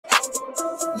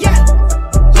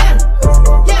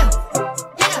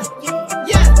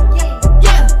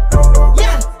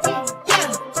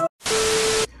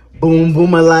Boom,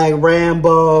 boomer like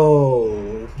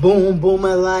Rambo. Boom,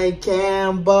 boomer like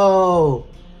Cambo.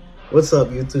 What's up,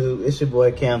 YouTube? It's your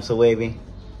boy, Cam So Wavy.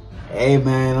 Hey,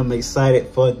 man, I'm excited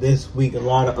for this week. A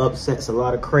lot of upsets, a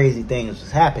lot of crazy things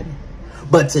is happening.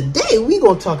 But today, we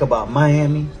going to talk about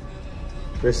Miami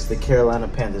versus the Carolina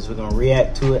Panthers. We're going to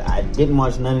react to it. I didn't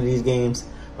watch none of these games.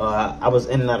 I was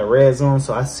in and out of red zone,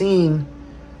 so I seen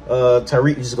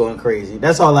Tyreek just going crazy.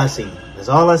 That's all I seen. That's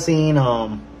all I seen.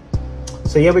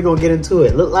 So, yeah, we're going to get into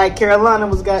it. Looked like Carolina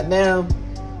was goddamn,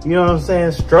 you know what I'm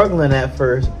saying, struggling at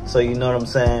first. So, you know what I'm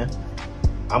saying.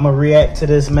 I'm going to react to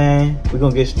this, man. We're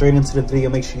going to get straight into the video.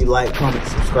 Make sure you like, comment,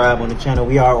 subscribe on the channel.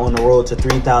 We are on the road to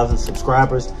 3,000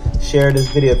 subscribers. Share this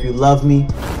video if you love me,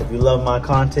 if you love my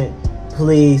content.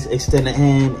 Please extend a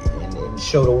hand and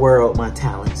show the world my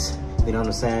talents. You know what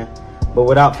I'm saying? But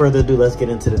without further ado, let's get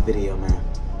into the video, man.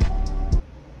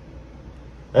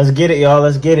 Let's get it, y'all.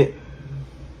 Let's get it.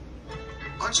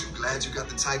 Aren't you glad you got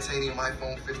the titanium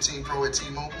iPhone 15 Pro at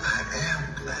T-Mobile? I am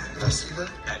glad. Did I see that?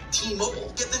 At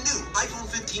T-Mobile, get the new iPhone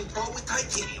 15 Pro with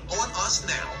titanium on us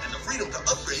now and the freedom to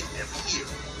upgrade every year.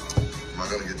 Am I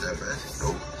going to get that back?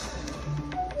 Nope.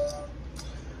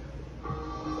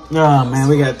 Oh, man,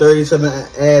 we got 37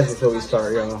 ads before we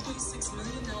start, y'all. All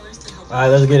right,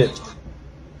 let's get it.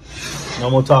 No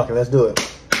more talking. Let's do it.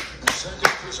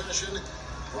 Second possession,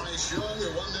 Bryce Young, who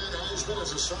won that Heisman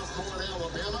as a sophomore in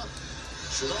Alabama.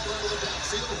 Should all out of the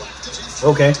backfield. Back to T.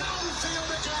 Okay. Downfield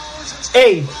it goes.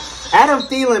 Hey, Adam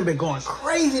Thielen been going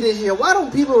crazy this year. Why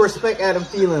don't people respect Adam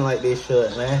Thielen like they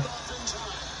should, man?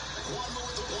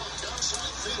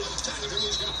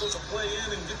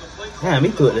 Damn,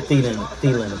 he threw it to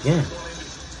Thielen again.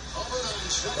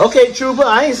 Okay, Trooper,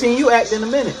 I ain't seen you act in a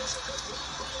minute.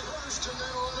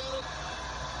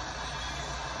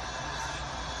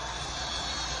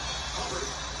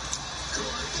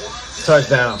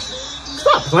 Touchdown.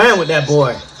 Stop playing with that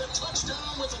boy.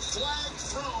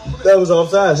 That was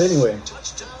offsides anyway.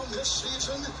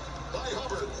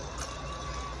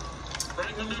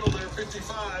 Right in the middle there,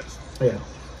 55. Yeah.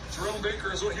 Jerome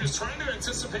Baker is what he was trying to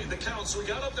anticipate the count, so he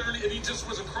got up there and he just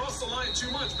was across the line too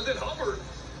much. But then Hubbard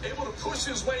able to push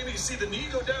his way, and you see the knee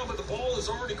go down, but the ball has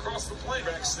already crossed the plane.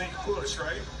 Back sneak push,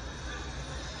 right?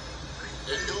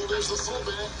 And there's the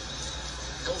fullback.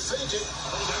 He'll fake it. Oh,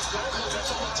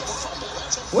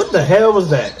 What the hell was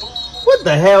that? What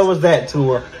the hell was that,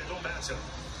 Tua?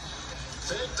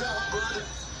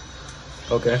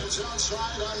 Okay.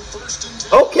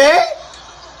 Okay.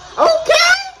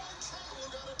 Okay.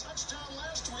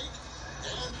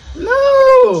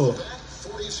 No.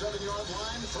 47-yard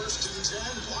line, 1st and 10,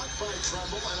 blocked by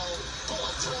Tremble, and a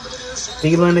bullet thrown to the near side.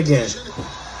 Thielen again.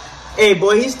 Hey,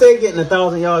 boy, he's still getting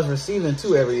 1,000 yards receiving,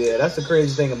 too, every year. That's the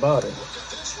crazy thing about it.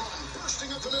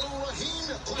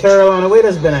 Carolina, where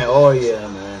that's been at all year,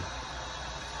 man.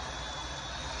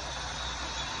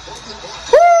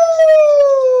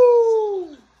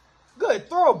 Woo! Good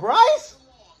throw, Bryce.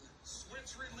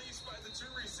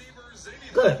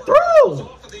 Good throw.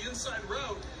 Off of the inside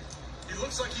route. He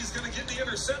looks like he's going to get the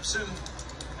interception.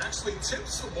 Actually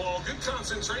tips the ball. Good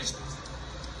concentration.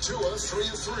 Tua, 3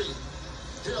 of 3.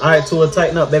 All right, Tua,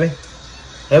 tighten up, baby.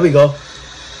 There we go.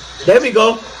 There we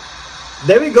go.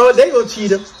 There we go. There go,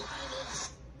 Cheetah.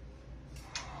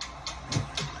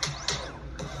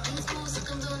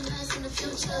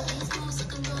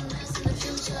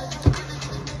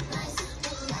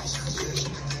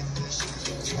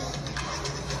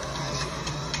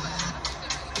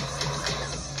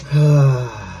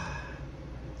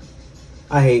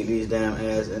 I hate these damn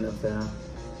ass NFL.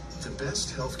 The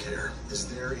best healthcare is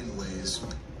there in ways.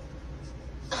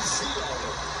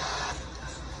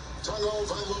 Tungo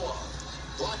Vailoa,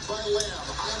 blocked by Lamb,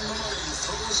 on the money,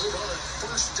 throws it hard,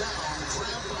 1st down,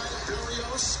 grabbed by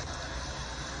Berrios.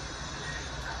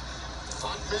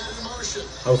 Hot man in motion.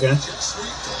 Okay. Jet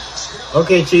sweep pass.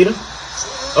 Okay, Cheetah.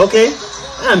 Okay.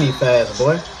 I mean fast,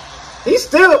 boy. He's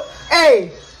still,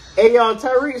 hey, y'all,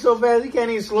 Tyreek so fast he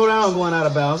can't even slow down going out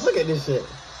of bounds. Look at this shit.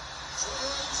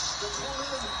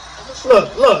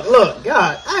 Look.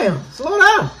 God damn, slow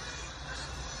down.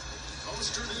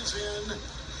 Mostert is in.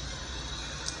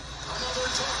 Another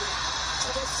target to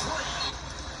the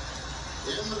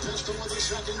 3. In the pistol with a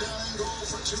 2nd down and goal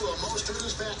for Tua. Mostert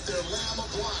is back there. Lamb a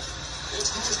block. It's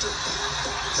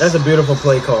Mostert. That's a beautiful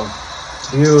play call.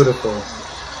 Beautiful.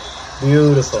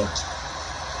 Beautiful.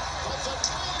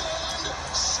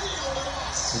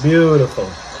 Beautiful.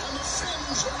 You're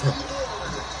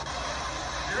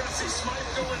going to see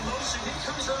Smythe go in motion. He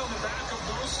comes around the back of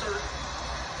Mostert.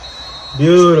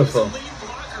 Beautiful. Lead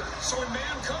blocker. So in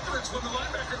man coverage, when the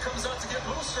linebacker comes out to get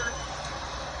Mostert,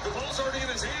 the ball's already in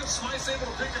his hands. Smythe's able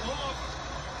to pick him off.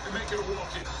 and make it a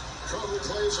walk-in. Kobe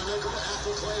plays a nickel.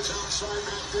 Apple plays outside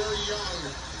back there.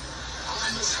 Young.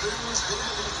 On the screws.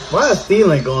 Why is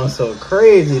Thielen going so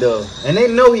crazy though? And they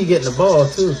know he getting the ball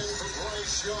too.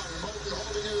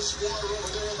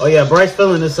 Oh yeah, Bryce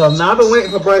filling this up. Now I've been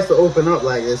waiting for Bryce to open up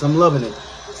like this. I'm loving it.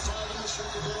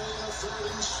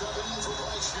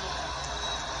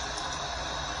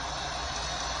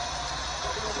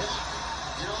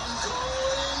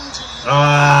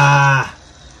 Ah.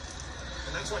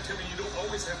 And that's why, Timmy, you don't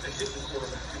always have to hit the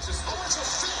quarterback. It's just it's a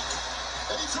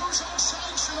fake. And he throws outside,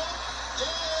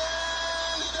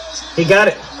 and he got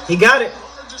it. He got it.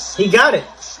 He got it. The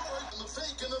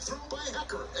fake and the throw by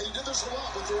Hecker. And he did this a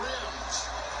lot with the Rams.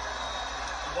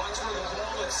 Watch where the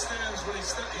ball extends when he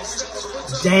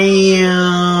steps.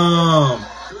 Damn.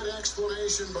 Good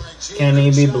explanation by James. Can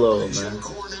he be blowed, man?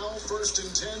 Cornell, 1st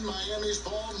and 10. Miami's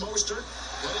ball. Mostert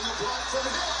letting a block from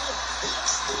Hill. He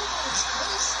explodes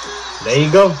and spins. There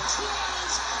you go.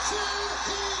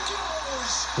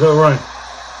 Good run.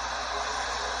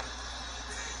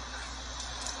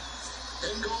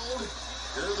 In gold.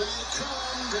 Here they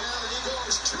come. There he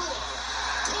goes. Tua.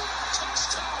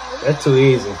 Touchdown. That's too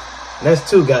easy. That's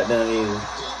too goddamn easy.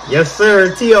 Yes,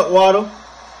 sir. Tee up, Waddle.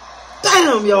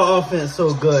 Damn, y'all offense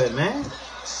so good, man. With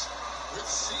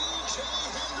C.J.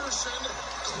 Henderson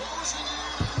closing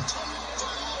in to move it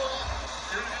over.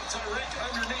 You're going to have Tyreek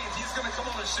underneath. He's going to come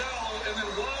on a shallow, and then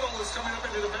Waddle is coming up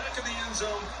into the back of the end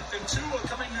zone, and Tua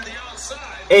coming to the outside.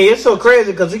 Hey, it's so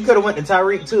crazy because he could have went to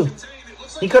Tyreek too.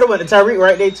 He could have went to Tyreek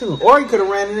right there too. Or he could have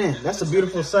ran it in. That's a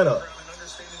beautiful setup.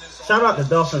 Shout out the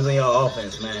Dolphins and y'all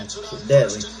offense, man. It's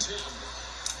deadly.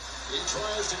 He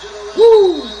tries to get around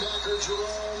Woo! linebacker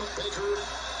Jerome Baker.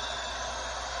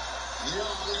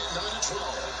 Young, 9-12.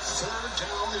 3rd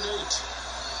down and 8.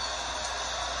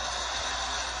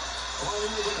 Plenty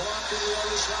of the block on the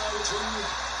other side. It's in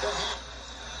the hand.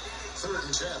 3rd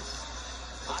and 10.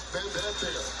 Hot bend back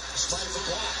there. Spike the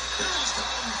block. Here he's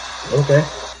come. Okay.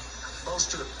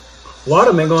 Mostert.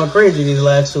 Water been going crazy these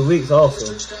last 2 weeks also.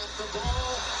 Mostert's got the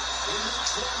ball. He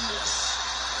makes one miss.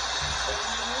 And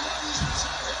he lunges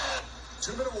ahead.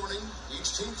 2-minute warning. Each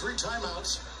team 3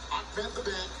 timeouts. Ahmed the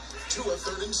back. Tua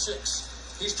 3rd and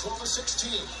 6. He's 12 of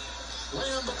 16.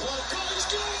 Land the block. Oh, he's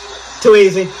good. Too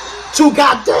easy. Too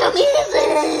goddamn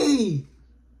easy.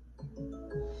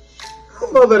 I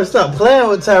better stop playing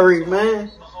with Tyreek,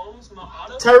 man.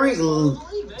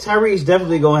 Tyreek's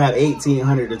definitely gonna have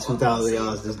 1,800 to 2,000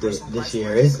 yards this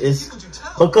year. It's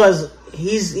because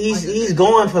he's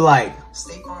going for like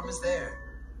State Farm is there.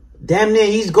 damn near.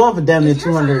 He's going for damn near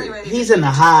 200. He's in the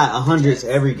high 100s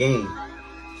every game.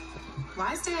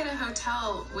 Why stay at a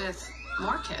hotel with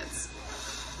more kids?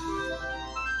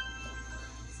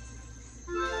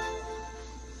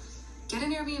 Get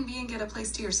an Airbnb and get a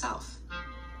place to yourself.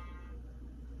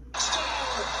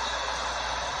 Holy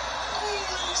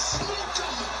smoked him.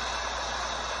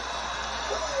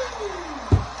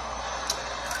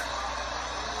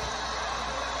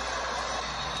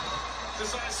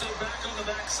 This ISO back on the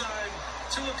backside.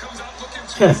 Tua comes out looking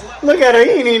to his left. Look at her.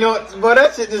 He ain't even know. But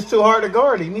that shit just too hard to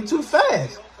guard him. He's too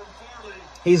fast.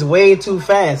 He's way too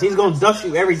fast. He's gonna dust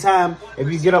you every time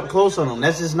if you get up close on him.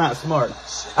 That's just not smart.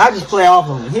 I just play off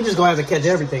of him. He just gonna have to catch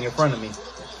everything in front of me.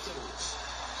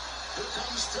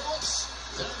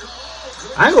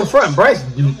 I ain't gonna front. Bryce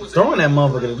throwing that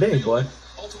motherfucker today, boy.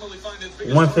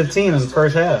 115 in the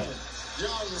first half.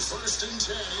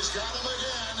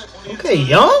 Okay,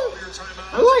 Young.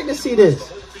 I like to see this.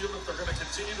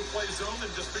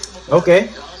 Okay,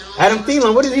 Adam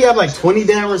Thielen. What did he have? Like 20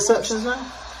 damn receptions now.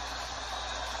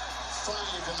 5 in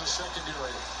the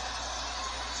secondary.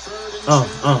 3rd and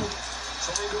 2. Trying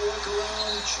to work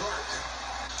around Chark.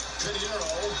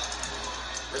 Pinheiro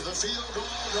with the field goal.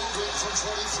 No good from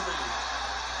 23.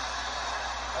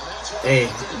 Hey,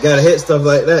 you gotta hit stuff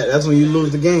like that. That's when you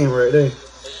lose the game right there.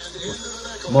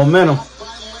 Momentum. Now they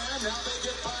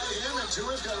get by him, and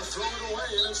Tua's got to throw it away,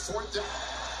 and it's 4th down.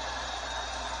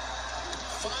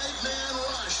 5-man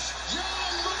rush.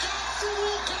 Young, look out for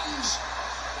Wilkins.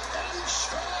 And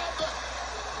Chubb.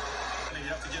 And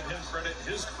you have to give him credit,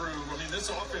 his crew. I mean, this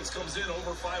offense comes in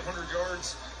over 500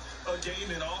 yards a game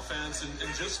in offense and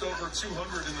just over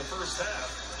 200 in the first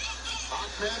half.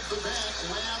 Ahmed the back,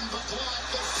 Lamb the block,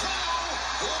 the foul.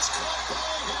 It's caught by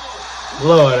Hill.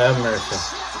 Lord have mercy.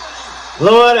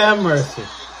 Lord have mercy.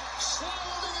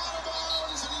 Sliding out of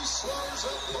bounds, and he slows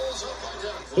up, pulls up like a...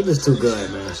 He just too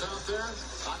good, man. Out there.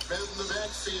 Ahmed in the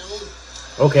backfield.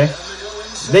 Okay. And they go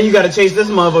inside. Then you gotta chase this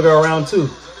motherfucker around too.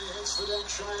 Then he hits the deck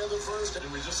shy of the first.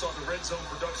 And we just saw the red zone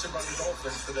production by the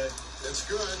Dolphins today. It's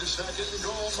good. 2nd and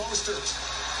goal, Mostert.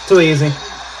 Too easy.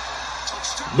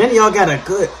 Then y'all got a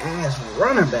good ass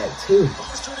running back too.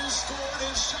 Mostert has scored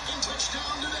his second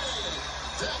touchdown today.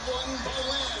 That one by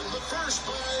Lamb, the first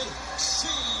by C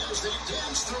as they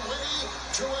dance their way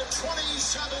to a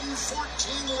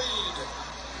 27-14 lead.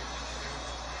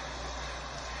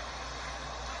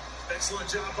 Excellent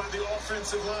job by the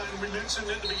offensive line. We mentioned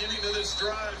at the beginning of this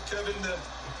drive, Kevin, the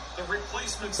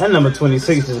replacements. That number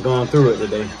 26 is going through it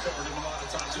today. You covered him a lot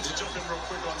of times. Just to jump in real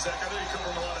quick on Zach, I know you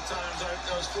covered him a lot of times.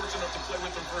 I was fortunate enough to play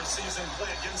with him for a season, play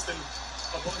against him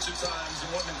a bunch of times, and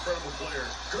what an incredible player.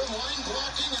 Good line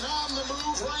blocking and on the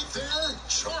move right there.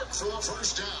 Sharp for the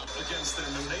first down. Against them,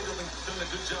 and they've done a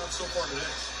good job so far today.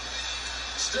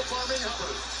 Stiff arming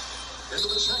Hubbard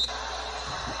into the second.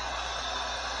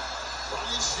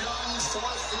 Bryce Young,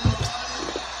 4th and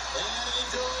 1, and he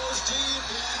goes deep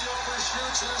and he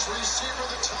overshoots his receiver,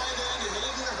 the tight end,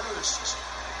 Hayden Hurst.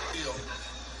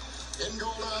 In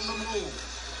goal on the move.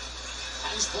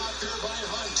 Nice block there by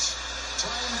Hunt.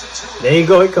 Time for 2. There you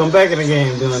go. He come back in the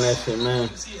game doing that shit, man.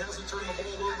 He hasn't turned the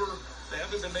ball over. They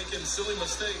haven't been making silly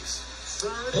mistakes.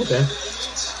 3rd Okay. and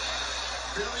 8.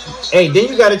 Berrios. Hey, then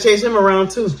you got to chase him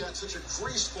around too. He's got such a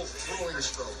graceful throwing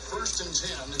stroke. 1st and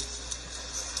 10.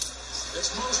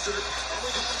 It's Mostert. And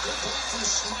we got a good block from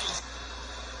Smythe.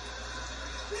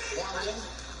 Waddle.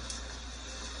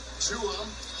 Tua.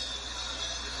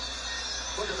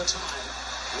 Look at the time.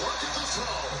 Look at the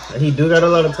throw. He do got a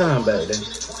lot of time back there.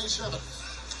 19-27.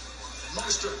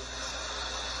 Mostert.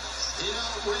 He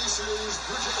outraces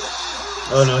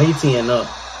Bridget. Oh no, he teeing up.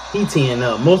 He teeing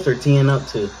up. Mostert teeing up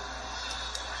too.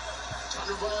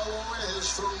 Tagovailoa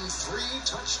has thrown 3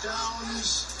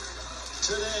 touchdowns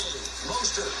today.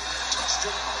 Mostert,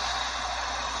 touchdown.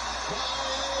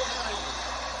 Miami.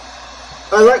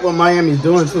 I like what Miami's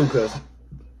doing too, cause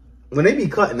when they be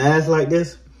cutting ass like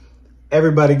this,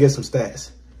 everybody gets some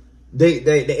stats.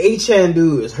 The A-Chan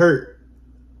dude is hurt,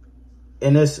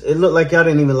 and it looked like y'all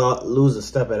didn't even lose a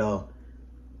step at all.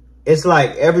 It's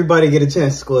like everybody get a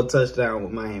chance to score a touchdown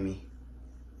with Miami.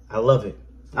 I love it.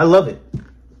 I love it.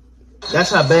 That's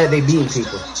how bad they beating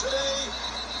people.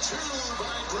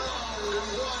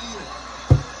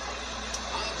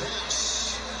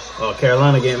 Oh,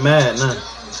 Carolina getting mad now. On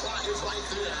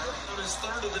his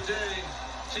 3rd of the day,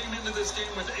 came into this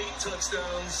game with 8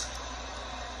 touchdowns.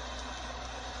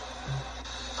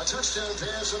 A touchdown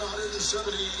pass and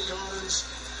 170 yards.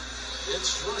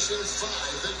 It's rushing 5.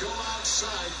 They go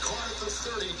outside. Caught at the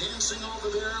 30. Dancing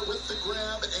over there with the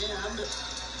grab and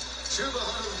to the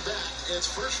heart of the back. It's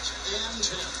 1st and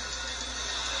 10.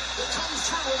 They come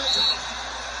through and they got it.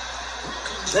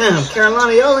 Damn,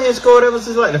 Carolina, y'all ain't scored ever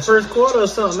since like the first quarter or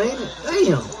something, ain't it?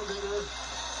 Damn.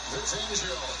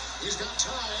 He's got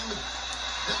time.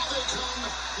 Now they come.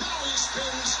 Now he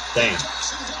spins. Damn.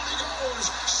 And down he goes.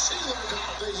 Sealer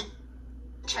got it.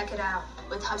 Check it out.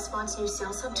 With HubSpot's new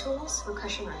sales hub tools, we're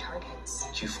crushing our targets.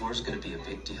 Q4 is going to be a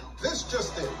big deal. This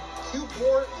just in.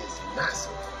 Q4 is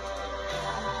massive.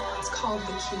 It's called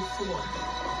the Q4.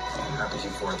 Happy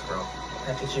Q4th, bro.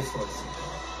 Happy Q4th.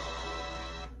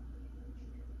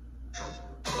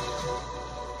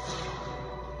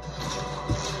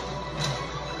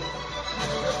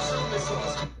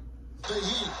 The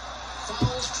Heat.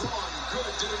 Fouls drawn.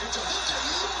 Good. Did it to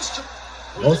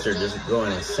Mostert just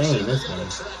going insane this game.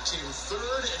 Track team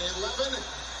 3rd and 11.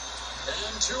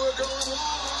 And Tua going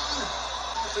long.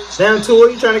 Down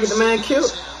Tua, you trying to get the man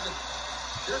killed?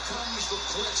 Here comes the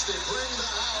blitz. They bring the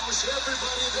house.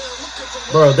 Everybody there. Look at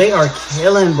the Bro, they are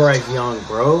killing Bryce Young,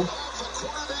 bro.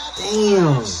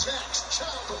 Damn.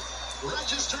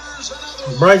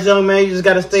 Bryce Young, man, you just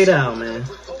got to stay down, man.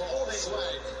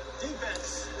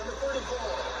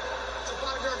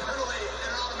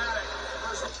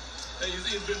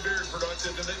 He's been very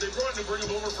productive, and they brought him to bring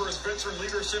him over for his veteran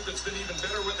leadership. It's been even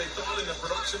better what they thought, and the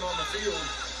production on the field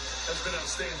has been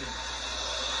outstanding.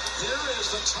 Here is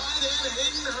the tight end,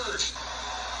 Hayden Hurst.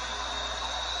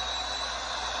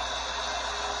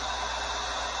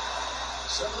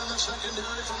 7 in the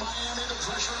secondary for Miami. The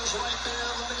pressure is right there.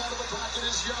 Running out of the pocket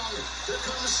is Young. Here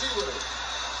comes Sealer.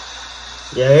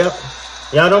 Yeah, yep.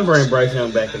 Y'all don't bring Bryce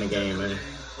Young back in the game, man.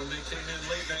 When they came in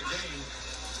late in that game.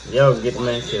 Yo, get the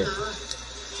man killed.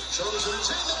 Chosen is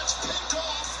in. That's picked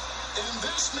off. And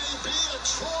this may be a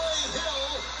Troy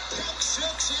Hill pick 6,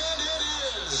 and it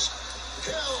is.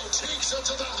 Hill takes it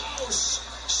to the house.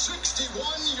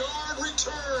 61-yard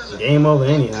return. Game over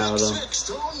anyhow, Pick though. 6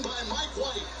 thrown by Mike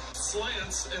White.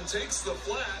 Slants and takes the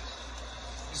flat.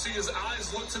 You see his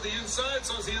eyes look to the inside,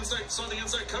 saw the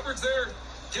inside coverage there,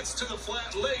 gets to the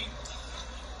flat late,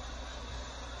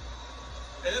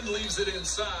 and leaves it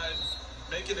inside,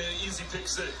 making it an easy pick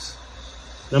 6.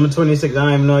 Number 26, I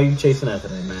don't even know you chasing after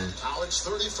that, man. Now it's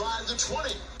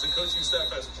 35-20. The coaching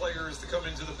staff has players to come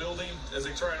into the building as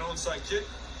they try an onside kick.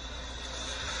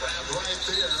 Grab right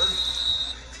there.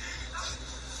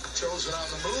 Chosen on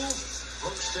the move.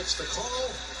 Brooks gets the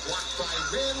call. Blocked by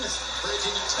Wynn.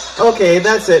 Breaking it. Okay,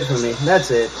 that's it for me.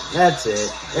 That's it. That's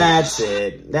it. That's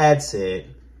it. That's it.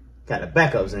 Got the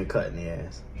backups and cutting the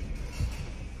ass.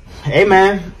 Hey,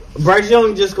 man. Bryce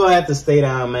Young just gonna have to stay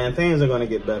down, man. Things are gonna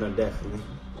get better, definitely.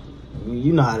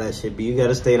 You know how that should be. You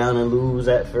gotta stay down and lose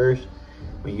at first.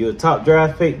 When you're a top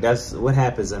draft pick, that's what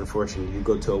happens, unfortunately. You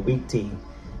go to a weak team,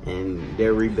 and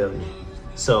they're rebuilding.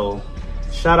 So,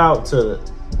 shout out to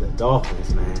the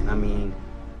Dolphins, man. I mean,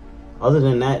 other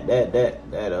than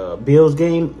that Bills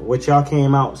game, which y'all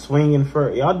came out swinging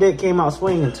for, y'all came out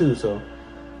swinging too. So,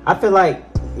 I feel like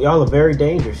y'all are very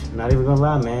dangerous. Not even gonna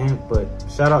lie, man. But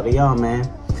shout out to y'all,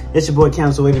 man. It's your boy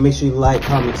Cam, so make sure you like,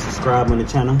 comment, subscribe on the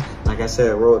channel. Like I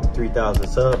said, I rolled 3,000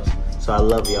 subs. So I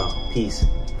love y'all. Peace.